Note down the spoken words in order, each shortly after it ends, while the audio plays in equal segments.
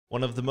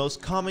One of the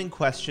most common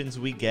questions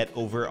we get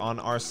over on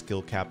our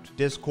skill-capped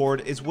Discord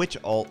is which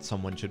alt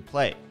someone should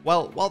play.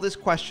 Well, while this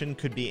question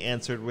could be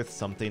answered with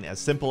something as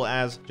simple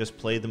as just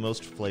play the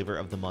most flavor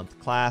of the month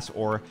class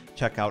or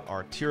check out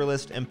our tier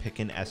list and pick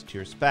an S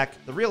tier spec,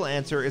 the real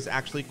answer is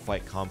actually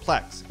quite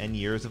complex, and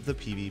years of the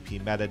PvP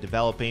meta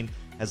developing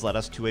has led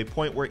us to a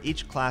point where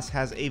each class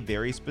has a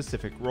very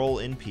specific role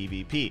in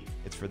PvP.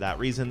 It's for that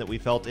reason that we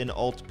felt an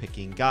alt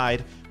picking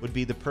guide would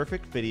be the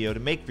perfect video to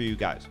make for you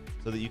guys,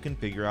 so that you can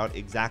figure out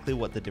exactly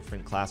what the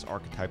different class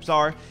archetypes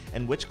are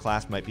and which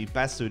class might be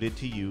best suited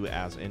to you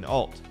as an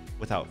alt.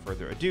 Without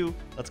further ado,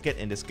 let's get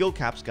into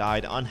Skill-Cap's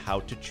guide on how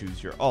to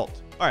choose your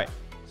alt. Alright,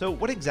 so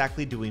what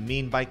exactly do we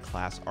mean by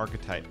class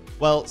archetype?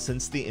 Well,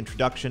 since the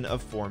introduction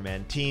of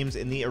 4-man teams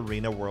in the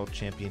Arena World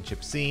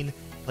Championship scene,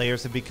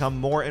 players have become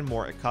more and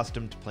more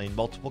accustomed to playing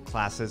multiple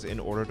classes in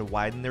order to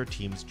widen their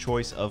team's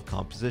choice of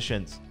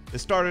compositions.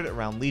 This started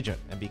around Legion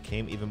and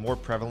became even more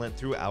prevalent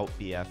throughout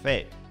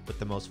BFA, with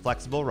the most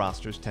flexible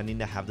rosters tending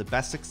to have the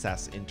best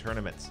success in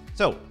tournaments.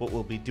 So what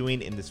we'll be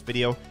doing in this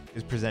video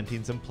is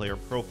presenting some player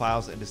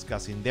profiles and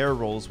discussing their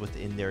roles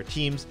within their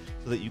teams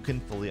so that you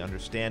can fully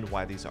understand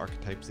why these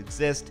archetypes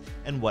exist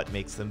and what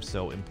makes them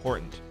so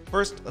important.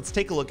 First, let's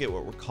take a look at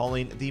what we're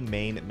calling the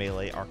main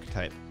melee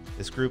archetype.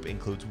 This group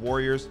includes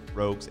warriors,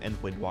 rogues,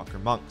 and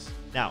windwalker monks.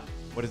 Now,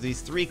 what do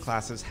these three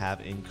classes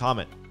have in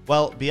common?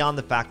 Well, beyond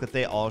the fact that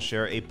they all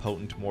share a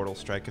potent mortal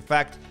strike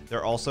effect,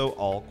 they're also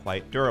all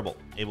quite durable,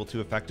 able to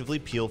effectively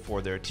peel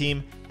for their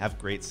team, have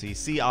great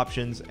CC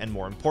options, and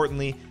more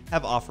importantly,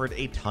 have offered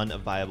a ton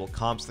of viable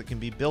comps that can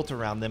be built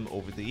around them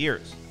over the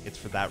years. It's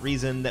for that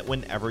reason that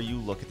whenever you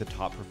look at the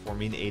top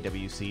performing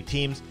AWC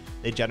teams,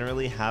 they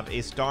generally have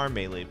a star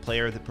melee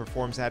player that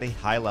performs at a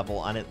high level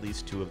on at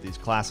least two of these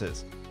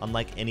classes.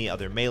 Unlike any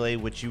other melee,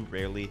 which you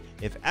rarely,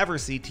 if ever,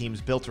 see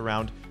teams built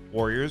around,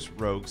 warriors,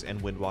 rogues,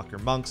 and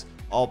windwalker monks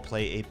all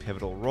play a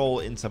pivotal role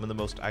in some of the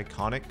most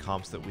iconic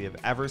comps that we have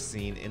ever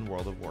seen in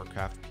World of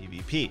Warcraft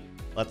PvP.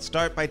 Let's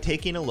start by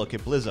taking a look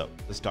at Blizzo,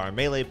 the star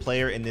melee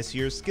player in this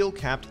year's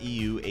skill-capped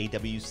EU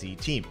AWC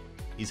team.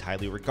 He's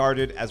highly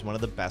regarded as one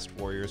of the best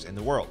warriors in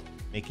the world,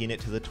 making it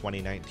to the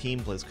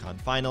 2019 BlizzCon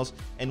finals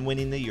and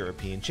winning the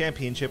European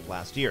Championship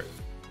last year.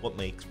 What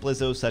makes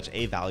Blizzo such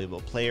a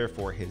valuable player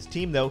for his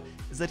team, though,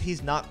 is that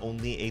he's not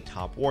only a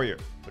top warrior,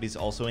 but he's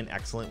also an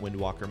excellent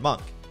windwalker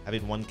monk,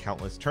 having won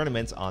countless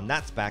tournaments on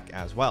that spec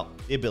as well.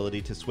 The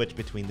ability to switch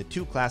between the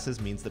two classes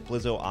means that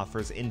Blizzo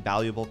offers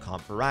invaluable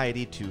comp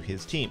variety to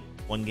his team.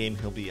 One game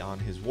he'll be on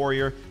his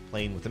warrior,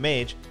 playing with a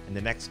mage, and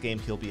the next game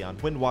he'll be on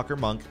windwalker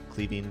monk,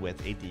 cleaving with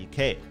a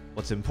DK.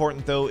 What's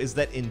important though is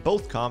that in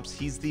both comps,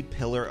 he's the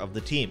pillar of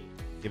the team,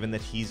 given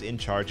that he's in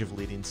charge of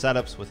leading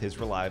setups with his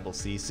reliable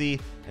CC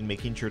and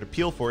making sure to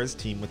peel for his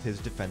team with his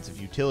defensive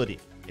utility.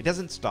 It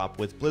doesn't stop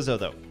with Blizzo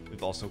though.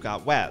 We've also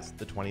got Waz,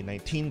 the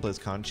 2019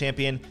 BlizzCon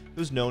champion,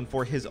 who's known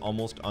for his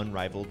almost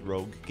unrivaled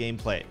rogue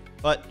gameplay.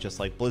 But just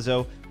like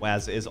Blizzo,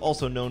 Waz is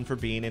also known for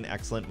being an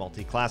excellent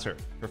multi-classer,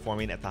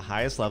 performing at the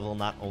highest level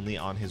not only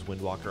on his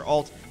windwalker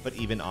alt, but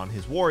even on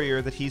his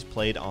warrior that he's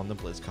played on the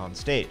BlizzCon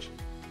stage.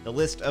 The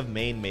list of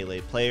main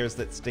melee players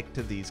that stick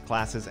to these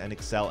classes and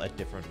excel at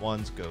different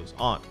ones goes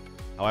on.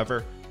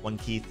 However, one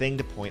key thing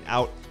to point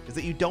out is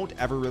that you don't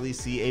ever really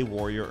see a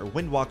warrior or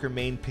windwalker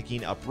main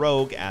picking up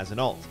rogue as an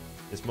alt.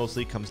 This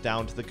mostly comes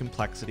down to the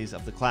complexities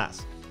of the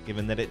class,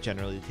 given that it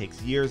generally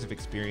takes years of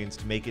experience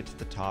to make it to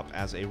the top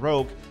as a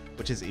rogue,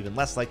 which is even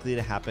less likely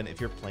to happen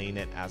if you're playing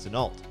it as an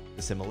alt.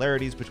 The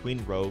similarities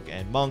between rogue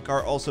and monk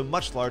are also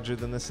much larger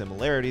than the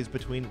similarities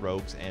between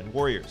rogues and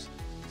warriors.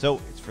 So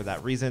it's for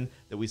that reason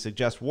that we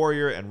suggest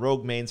warrior and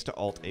rogue mains to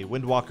alt a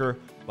windwalker,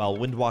 while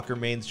windwalker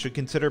mains should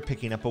consider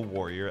picking up a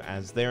warrior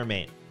as their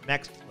main.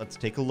 Next, let's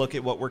take a look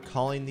at what we're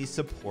calling the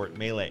support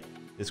melee.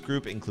 This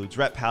group includes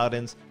rep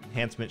paladins,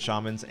 enhancement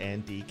shamans,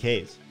 and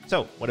DKs.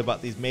 So what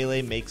about these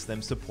melee makes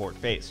them support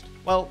based?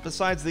 Well,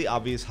 besides the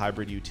obvious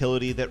hybrid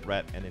utility that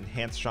rep and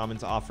enhanced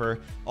shamans offer,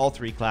 all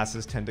three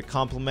classes tend to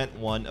complement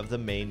one of the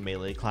main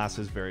melee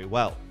classes very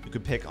well. You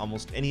could pick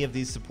almost any of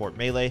these support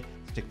melee,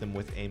 stick them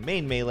with a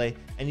main melee,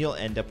 and you'll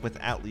end up with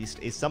at least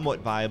a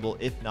somewhat viable,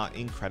 if not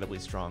incredibly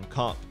strong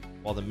comp.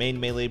 While the main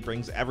melee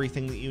brings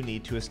everything that you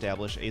need to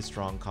establish a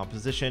strong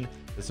composition,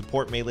 the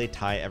support melee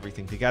tie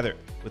everything together,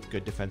 with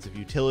good defensive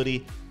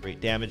utility,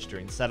 great damage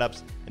during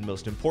setups, and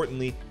most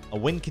importantly, a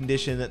win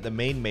condition that the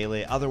main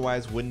melee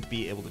otherwise wouldn't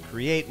be able to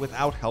create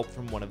without help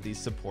from one of these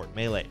support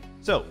melee.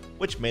 So,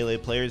 which melee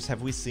players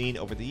have we seen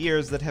over the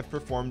years that have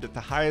performed at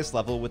the highest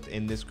level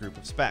within this group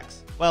of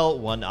specs? Well,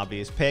 one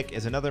obvious pick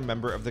is another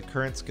member of the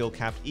current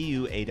skill-capped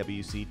EU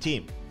AWC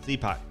team,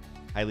 Zeepai.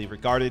 Highly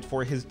regarded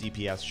for his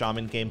DPS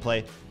shaman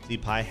gameplay,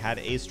 Zeepai had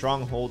a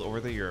stronghold over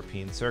the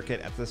European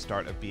circuit at the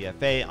start of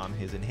BFA on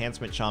his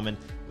enhancement shaman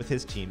with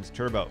his team's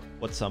turbo.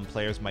 What some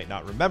players might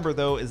not remember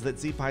though is that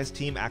Zeepai's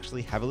team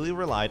actually heavily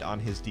relied on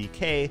his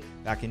DK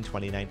back in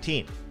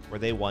 2019, where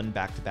they won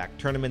back-to-back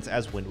tournaments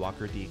as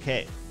Windwalker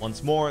DK.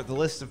 Once more, the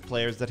list of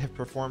players that have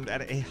performed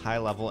at a high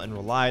level and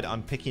relied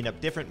on picking up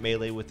different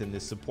melee within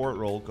this support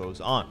role goes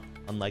on.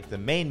 Unlike the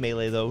main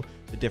melee though,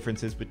 the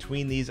differences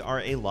between these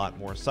are a lot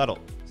more subtle,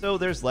 so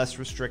there's less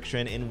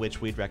restriction in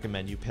which we'd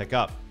recommend you pick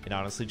up. It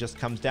honestly just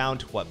comes down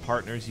to what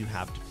partners you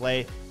have to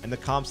play and the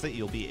comps that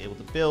you'll be able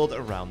to build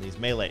around these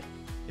melee.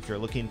 If you're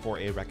looking for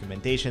a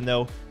recommendation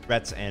though,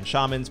 Rets and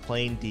Shamans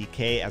playing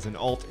DK as an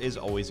alt is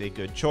always a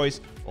good choice,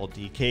 while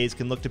DKs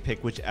can look to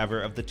pick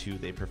whichever of the two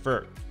they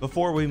prefer.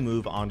 Before we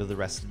move on to the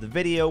rest of the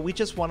video, we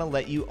just want to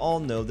let you all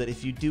know that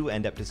if you do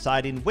end up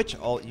deciding which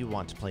alt you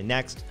want to play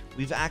next,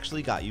 we've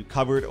actually got you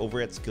covered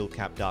over at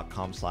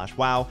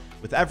skillcap.com/wow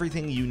with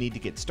everything you need to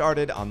get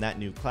started on that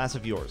new class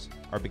of yours.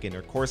 Our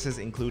beginner courses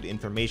include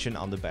information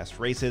on the best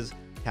races,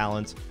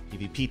 talents,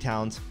 PvP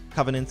talents,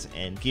 covenants,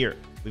 and gear.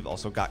 We've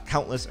also got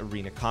countless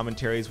arena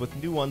commentaries with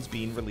new ones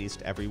being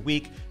released every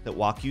week that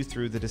walk you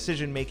through the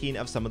decision making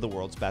of some of the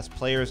world's best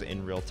players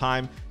in real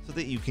time so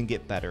that you can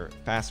get better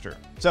faster.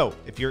 So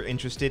if you're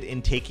interested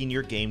in taking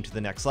your game to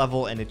the next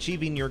level and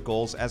achieving your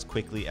goals as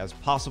quickly as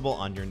possible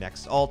on your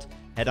next alt,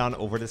 head on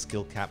over to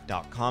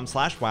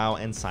skillcap.com/wow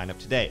and sign up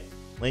today.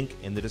 Link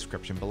in the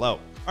description below.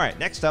 Alright,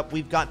 next up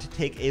we've got to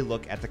take a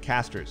look at the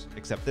casters,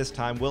 except this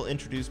time we'll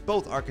introduce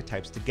both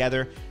archetypes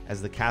together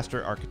as the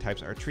caster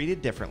archetypes are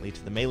treated differently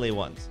to the melee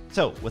ones.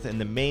 So within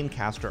the main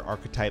caster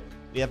archetype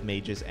we have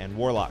mages and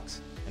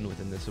warlocks, and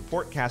within the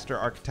support caster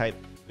archetype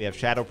we have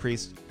shadow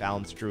priests,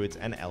 balanced druids,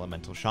 and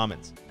elemental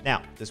shamans.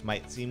 Now, this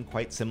might seem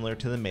quite similar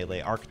to the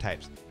melee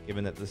archetypes,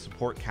 given that the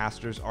support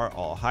casters are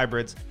all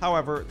hybrids.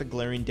 However, the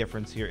glaring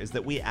difference here is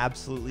that we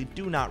absolutely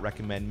do not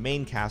recommend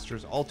main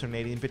casters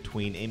alternating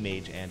between a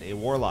mage and a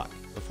warlock.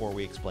 Before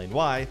we explain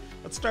why,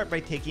 let's start by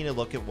taking a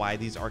look at why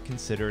these are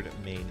considered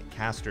main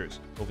casters.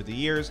 Over the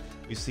years,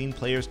 we've seen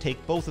players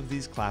take both of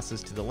these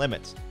classes to the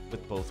limits,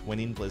 with both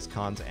winning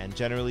BlizzCons and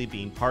generally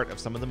being part of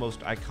some of the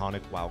most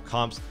iconic WoW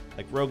comps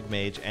like Rogue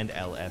Mage and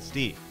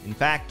LSD. In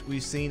fact,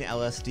 we've seen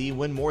LSD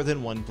win more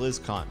than one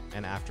BlizzCon,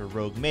 and after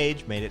Rogue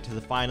Mage made it to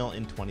the final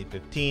in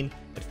 2015,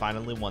 it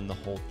finally won the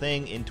whole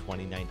thing in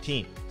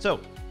 2019. So,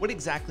 what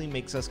exactly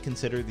makes us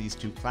consider these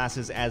two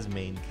classes as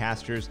main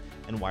casters,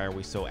 and why are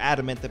we so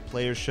adamant that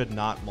players should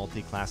not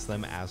multi-class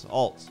them as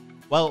alts?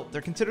 Well,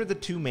 they're considered the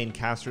two main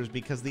casters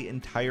because the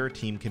entire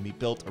team can be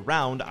built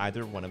around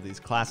either one of these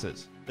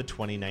classes. The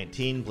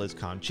 2019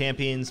 BlizzCon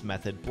champions,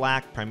 Method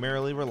Black,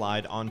 primarily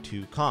relied on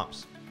two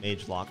comps,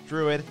 Mage Lock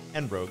Druid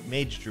and Rogue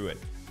Mage Druid,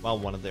 while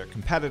one of their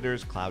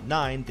competitors,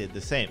 Cloud9, did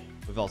the same.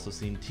 We've also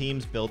seen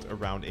teams built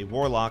around a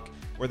Warlock,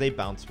 where they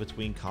bounce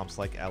between comps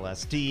like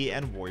LSD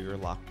and Warrior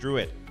Lock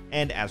Druid.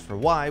 And as for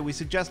why, we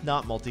suggest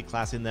not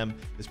multi-classing them.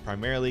 This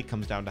primarily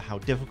comes down to how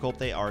difficult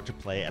they are to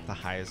play at the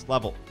highest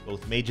level.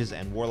 Both mages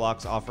and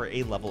warlocks offer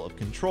a level of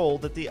control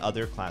that the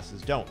other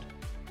classes don't.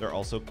 They're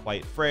also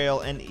quite frail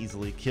and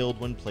easily killed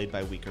when played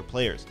by weaker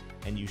players,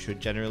 and you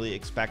should generally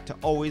expect to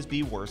always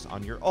be worse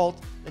on your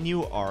alt than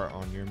you are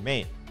on your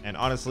main. And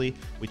honestly,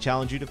 we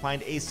challenge you to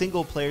find a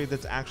single player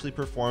that's actually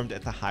performed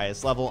at the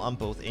highest level on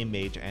both a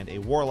mage and a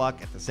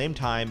warlock at the same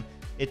time.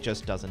 It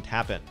just doesn't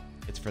happen.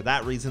 It's for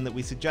that reason that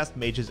we suggest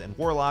mages and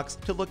warlocks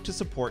to look to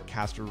support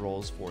caster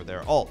roles for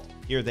their alt.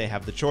 Here they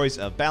have the choice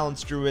of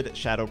balanced druid,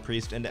 shadow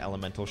priest, and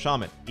elemental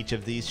shaman. Each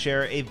of these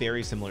share a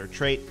very similar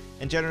trait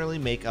and generally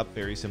make up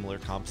very similar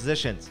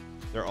compositions.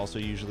 They're also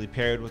usually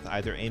paired with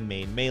either a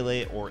main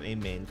melee or a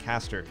main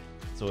caster,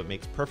 so it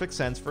makes perfect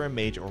sense for a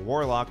mage or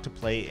warlock to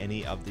play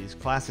any of these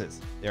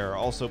classes. There are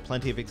also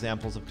plenty of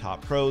examples of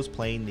top pros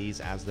playing these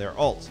as their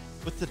alts,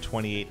 with the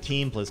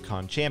 2018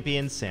 BlizzCon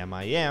champion Sam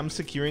I Am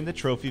securing the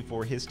trophy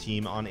for his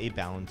team on a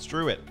balanced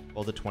druid,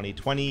 while the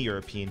 2020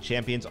 European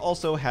champions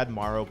also had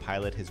Maro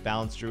pilot his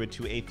balanced druid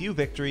to a few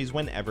victories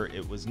whenever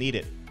it was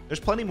needed. There's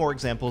plenty more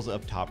examples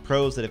of top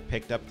pros that have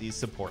picked up these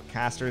support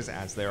casters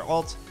as their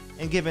alts,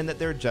 and given that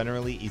they're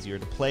generally easier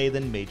to play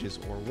than mages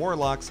or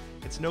warlocks,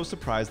 it's no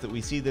surprise that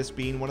we see this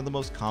being one of the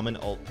most common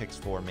alt picks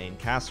for main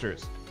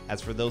casters.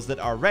 As for those that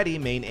already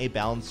main a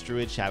balanced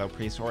druid, shadow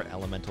priest, or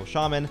elemental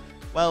shaman,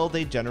 well,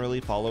 they generally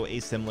follow a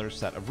similar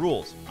set of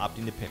rules,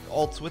 opting to pick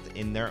alts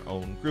within their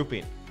own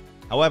grouping.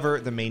 However,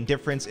 the main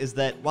difference is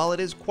that while it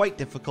is quite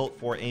difficult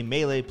for a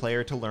melee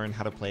player to learn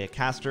how to play a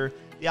caster,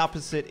 the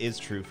opposite is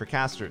true for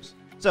casters.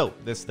 So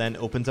this then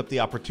opens up the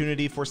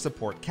opportunity for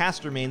support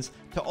caster mains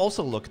to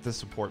also look at the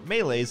support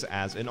melees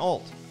as an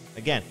alt.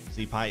 Again,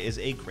 Zeepai is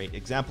a great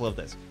example of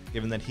this,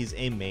 given that he's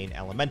a main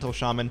elemental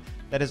shaman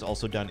that has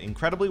also done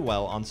incredibly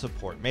well on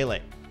support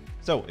melee.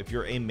 So if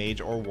you're a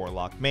mage or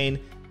warlock main,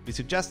 we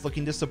suggest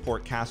looking to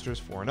support casters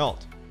for an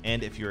alt.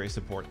 And if you're a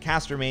support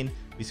caster main,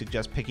 we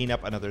suggest picking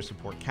up another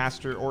support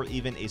caster or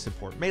even a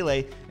support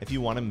melee if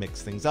you want to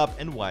mix things up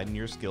and widen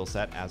your skill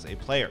set as a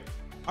player.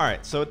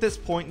 Alright, so at this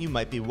point you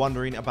might be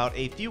wondering about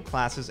a few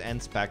classes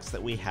and specs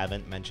that we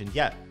haven't mentioned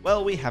yet.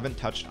 Well, we haven't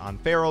touched on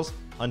ferals,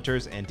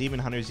 hunters, and demon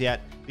hunters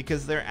yet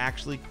because they're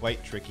actually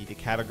quite tricky to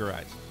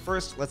categorize.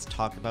 First, let's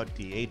talk about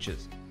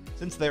DHs.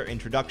 Since their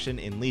introduction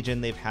in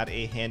Legion, they've had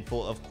a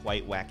handful of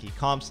quite wacky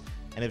comps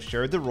and have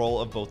shared the role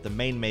of both the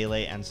main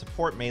melee and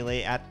support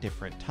melee at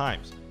different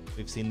times.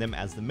 We've seen them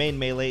as the main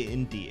melee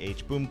in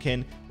DH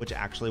Boomkin, which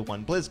actually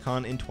won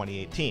BlizzCon in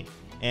 2018.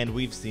 and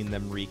we've seen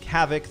them wreak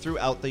havoc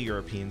throughout the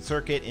European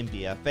circuit in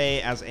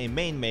BFA as a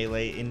main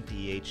melee in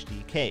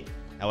DHDK.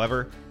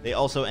 However, they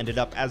also ended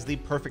up as the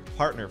perfect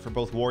partner for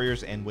both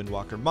warriors and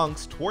windwalker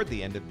monks toward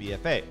the end of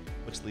BFA,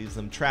 which leaves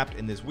them trapped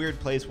in this weird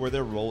place where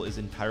their role is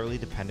entirely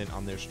dependent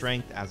on their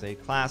strength as a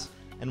class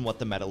and what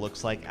the meta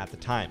looks like at the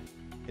time.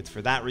 It's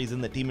for that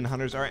reason that Demon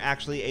Hunters are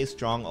actually a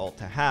strong ult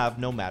to have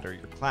no matter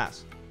your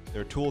class.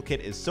 Their toolkit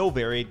is so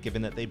varied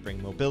given that they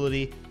bring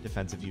mobility,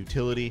 defensive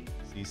utility,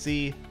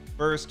 CC,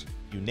 burst,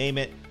 you name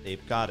it,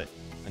 they've got it.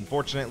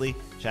 Unfortunately,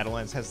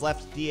 Shadowlands has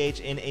left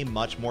DH in a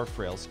much more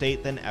frail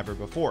state than ever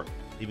before,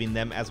 leaving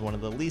them as one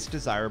of the least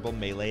desirable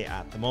melee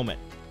at the moment.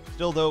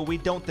 Still though, we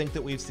don't think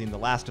that we've seen the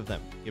last of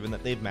them, given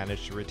that they've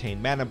managed to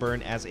retain mana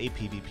burn as a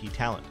PvP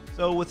talent.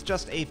 So with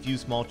just a few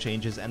small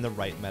changes and the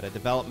right meta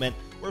development,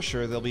 we're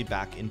sure they'll be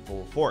back in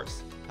full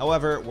force.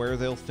 However, where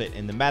they'll fit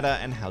in the meta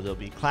and how they'll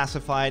be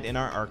classified in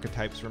our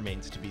archetypes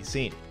remains to be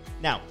seen.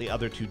 Now, the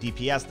other two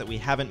DPS that we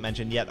haven't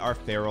mentioned yet are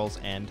ferals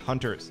and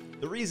hunters.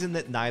 The reason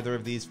that neither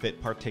of these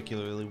fit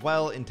particularly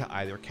well into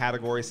either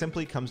category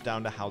simply comes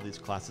down to how these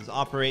classes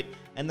operate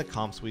and the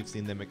comps we've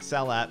seen them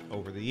excel at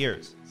over the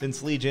years.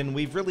 Since Legion,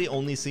 we've really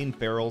only seen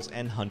ferals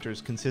and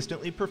hunters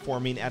consistently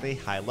performing at a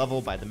high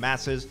level by the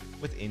masses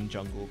within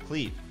jungle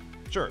cleave.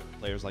 Sure,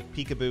 players like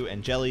Peekaboo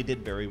and Jelly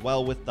did very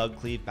well with Thug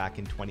Cleave back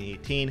in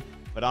 2018,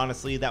 but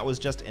honestly that was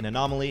just an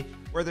anomaly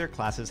where their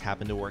classes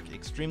happen to work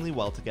extremely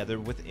well together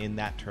within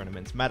that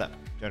tournament's meta.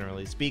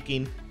 Generally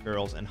speaking,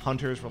 ferals and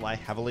hunters rely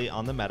heavily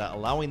on the meta,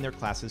 allowing their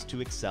classes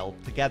to excel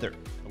together.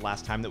 The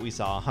last time that we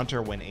saw a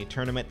hunter win a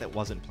tournament that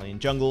wasn't playing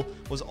jungle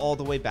was all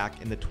the way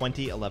back in the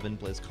 2011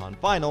 BlizzCon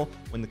final,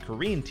 when the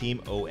Korean team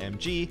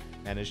OMG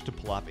managed to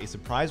pull off a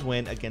surprise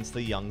win against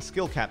the young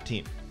skill cap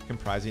team,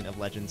 comprising of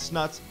legends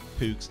Snuts,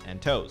 Pooks,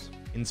 and Toes.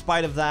 In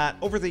spite of that,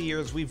 over the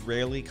years we've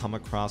rarely come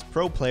across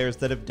pro players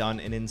that have done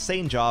an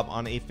insane job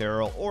on a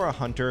feral or a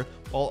hunter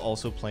while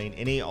also playing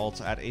any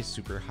alts at a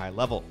super high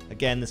level.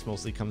 Again, this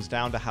mostly comes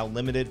down to how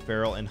limited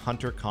feral and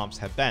hunter comps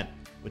have been,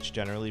 which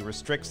generally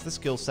restricts the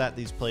skill set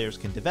these players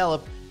can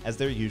develop, as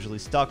they're usually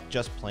stuck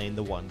just playing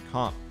the one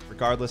comp.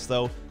 Regardless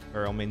though,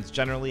 feral mains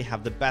generally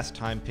have the best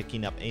time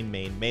picking up a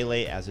main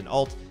melee as an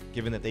alt,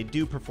 given that they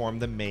do perform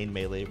the main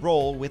melee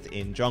role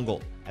within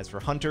jungle. As for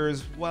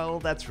hunters, well,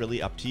 that's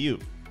really up to you.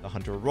 The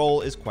hunter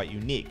role is quite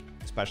unique,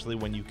 especially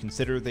when you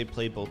consider they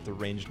play both the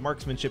ranged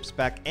marksmanship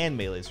spec and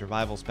melee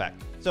survival spec.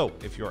 So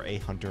if you're a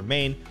hunter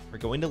main, we're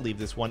going to leave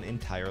this one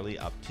entirely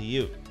up to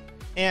you.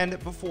 And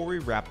before we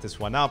wrap this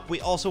one up,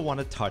 we also want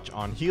to touch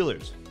on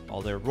healers.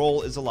 While their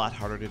role is a lot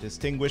harder to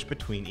distinguish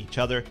between each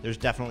other, there's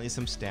definitely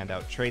some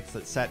standout traits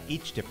that set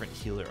each different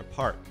healer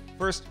apart.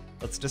 First,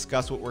 let's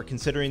discuss what we're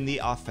considering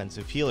the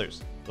offensive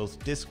healers.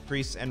 Both Disc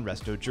Priests and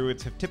Resto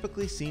Druids have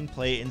typically seen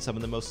play in some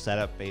of the most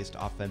setup-based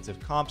offensive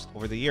comps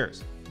over the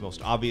years, the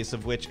most obvious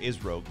of which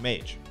is Rogue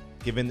Mage.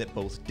 Given that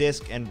both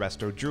Disc and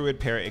Resto Druid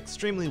pair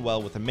extremely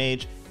well with a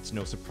mage, it's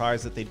no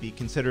surprise that they'd be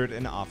considered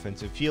an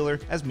offensive healer,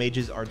 as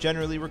mages are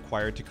generally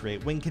required to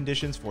create win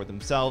conditions for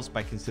themselves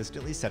by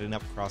consistently setting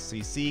up cross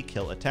CC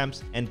kill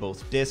attempts, and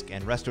both Disc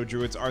and Resto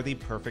Druids are the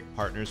perfect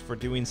partners for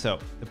doing so.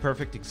 The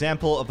perfect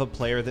example of a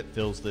player that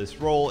fills this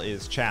role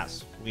is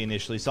Chas. We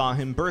initially saw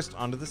him burst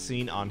onto the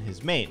scene on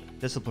his main,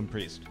 Discipline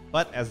Priest,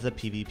 but as the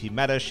PvP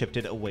meta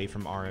shifted away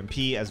from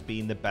RMP as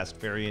being the best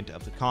variant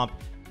of the comp,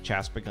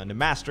 Chas begun to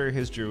master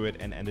his druid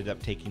and ended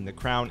up taking the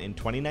crown in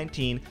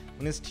 2019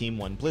 when his team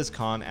won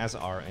BlizzCon as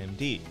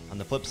RMD. On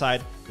the flip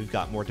side, we've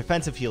got more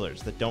defensive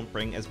healers that don't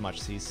bring as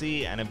much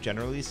CC and have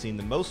generally seen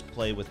the most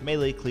play with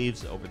melee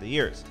cleaves over the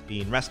years,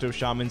 being Resto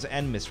Shamans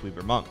and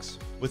Mistweaver Monks.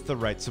 With the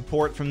right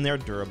support from their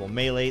durable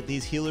melee,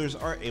 these healers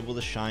are able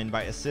to shine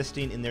by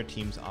assisting in their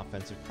team's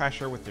offensive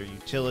pressure with their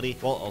utility,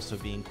 while also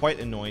being quite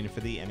annoying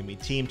for the enemy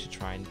team to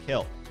try and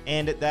kill.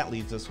 And that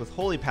leaves us with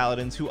Holy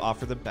Paladins, who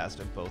offer the best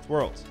of both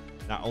worlds.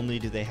 Not only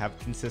do they have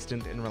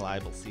consistent and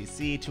reliable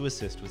CC to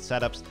assist with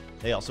setups,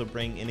 they also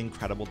bring an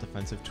incredible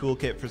defensive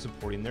toolkit for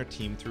supporting their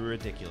team through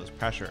ridiculous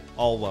pressure,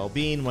 all while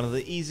being one of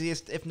the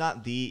easiest, if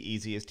not the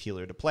easiest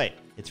healer to play.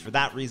 It's for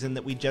that reason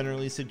that we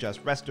generally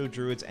suggest Resto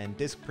Druids and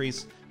Disc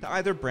Priests to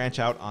either branch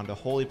out onto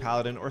Holy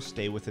Paladin or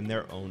stay within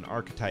their own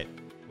archetype.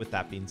 With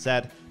that being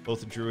said,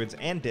 both Druids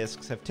and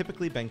Discs have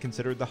typically been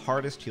considered the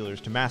hardest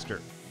healers to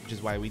master, which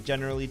is why we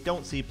generally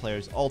don't see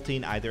players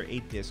ulting either a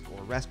Disc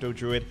or Resto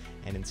Druid,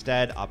 and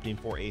instead opting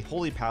for a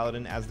Holy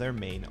Paladin as their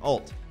main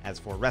ult. As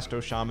for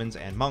Resto Shamans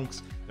and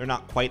Monks, they're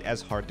not quite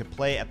as hard to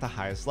play at the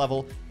highest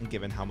level, and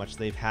given how much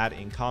they've had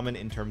in common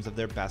in terms of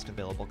their best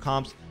available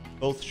comps,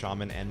 both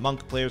Shaman and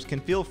Monk players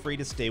can feel free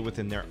to stay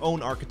within their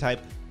own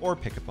archetype or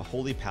pick up a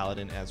Holy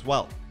Paladin as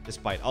well.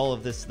 Despite all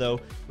of this though,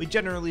 we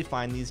generally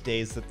find these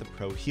days that the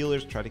pro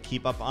healers try to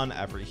keep up on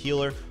every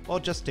healer while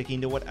just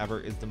sticking to whatever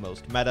is the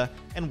most meta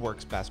and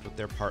works best with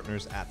their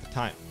partners at the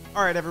time.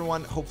 Alright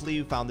everyone, hopefully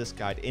you found this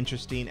guide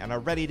interesting and are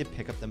ready to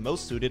pick up the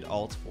most suited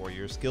alts for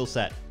your skill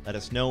set. Let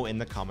us know in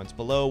the comments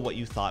below what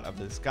you thought of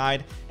this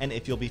guide and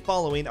if you'll be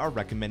following our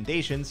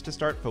recommendations to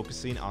start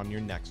focusing on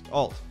your next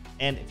alt.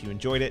 And if you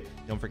enjoyed it,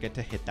 don't forget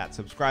to hit that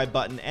subscribe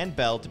button and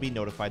bell to be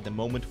notified the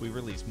moment we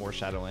release more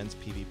Shadowlands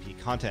PvP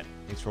content.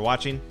 Thanks for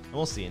watching, and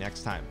we'll see you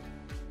next time.